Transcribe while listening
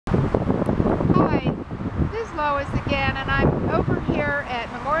Lois again, and I'm over here at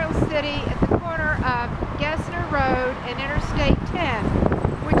Memorial City at the corner of Gessner Road and Interstate 10,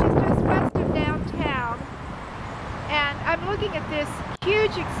 which is just west of downtown. And I'm looking at this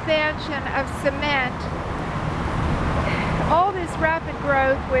huge expansion of cement, all this rapid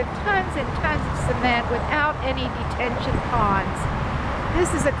growth with tons and tons of cement without any detention ponds.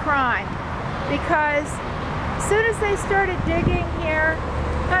 This is a crime, because as soon as they started digging here,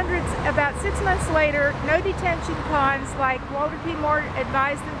 about 6 months later, no detention ponds like Walter P. Moore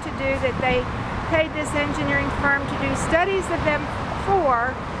advised them to do, that they paid this engineering firm to do studies of them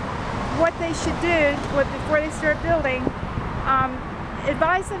for what they should do before they start building,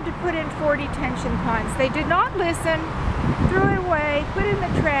 advised them to put in 4 detention ponds. They did not listen, threw it away, put it in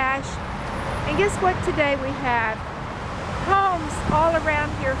the trash, and guess what today we have? Homes all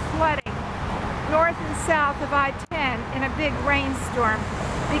around here flooding, north and south of I-10 in a big rainstorm,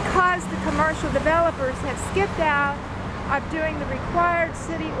 because the commercial developers have skipped out of doing the required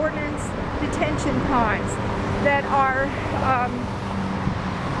city ordinance detention ponds that are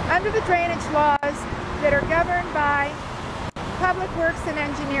under the drainage laws that are governed by Public Works and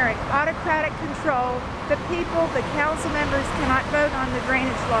Engineering, autocratic control. The people, the council members cannot vote on the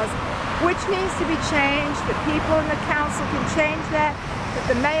drainage laws, which needs to be changed. The people in the council can change that, but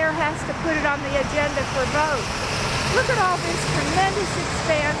the mayor has to put it on the agenda for vote. Look at all this tremendous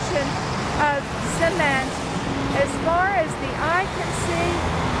expansion of cement as far as the eye can see,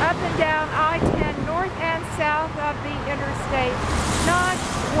 up and down I-10, north and south of the interstate. Not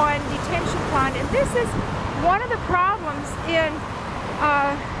one detention pond. And this is one of the problems in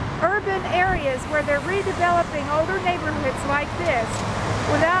urban areas where they're redeveloping older neighborhoods like this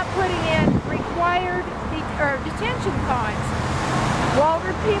without putting in required detention ponds.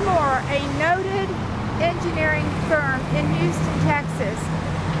 Walter P. Moore, a noted engineering firm in Houston, Texas,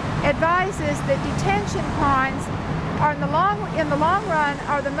 advises that detention ponds are in the long run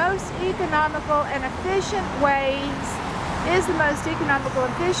are the most economical and efficient ways, is the most economical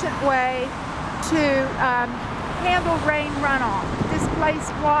and efficient way to handle rain runoff,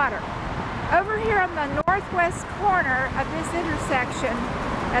 displaced water. Over here on the northwest corner of this intersection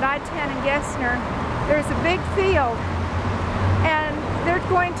at I-10 and Gessner, there's a big field, and they're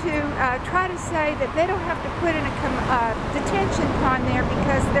going to try to say that they don't have to put in a detention pond there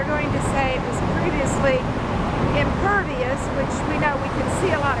because they're going to say it was previously impervious, which we know we can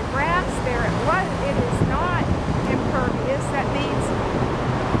see a lot of grass there. It is not impervious. That means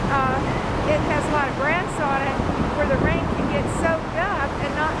it has a lot of grass on it where the rain can get soaked up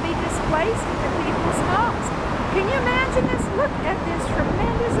and not be displaced into people's homes. Can you imagine this? Look at this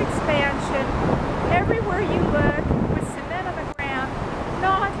tremendous expansion everywhere you look with cement on the ground.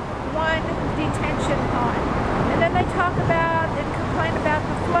 Not one detention pond. And then they talk about and complain about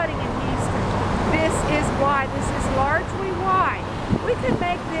the flooding in Houston. This is why. This is largely why. We could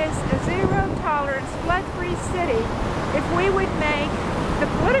make this a zero-tolerance, flood-free city if we would make the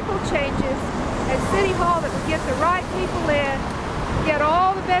political changes at City Hall that would get the right people in, get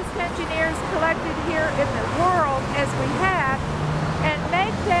all the best engineers collected here in the world as we have, and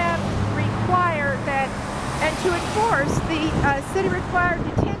make them require that, and to enforce the city required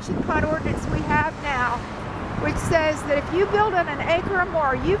detention pond ordinance we have now, which says that if you build on an acre or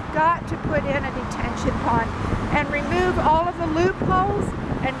more, you've got to put in a detention pond and remove all of the loopholes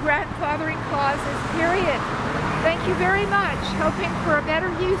and grandfathering clauses, period. Thank you very much. Hoping for a better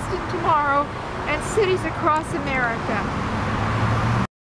Houston tomorrow and cities across America.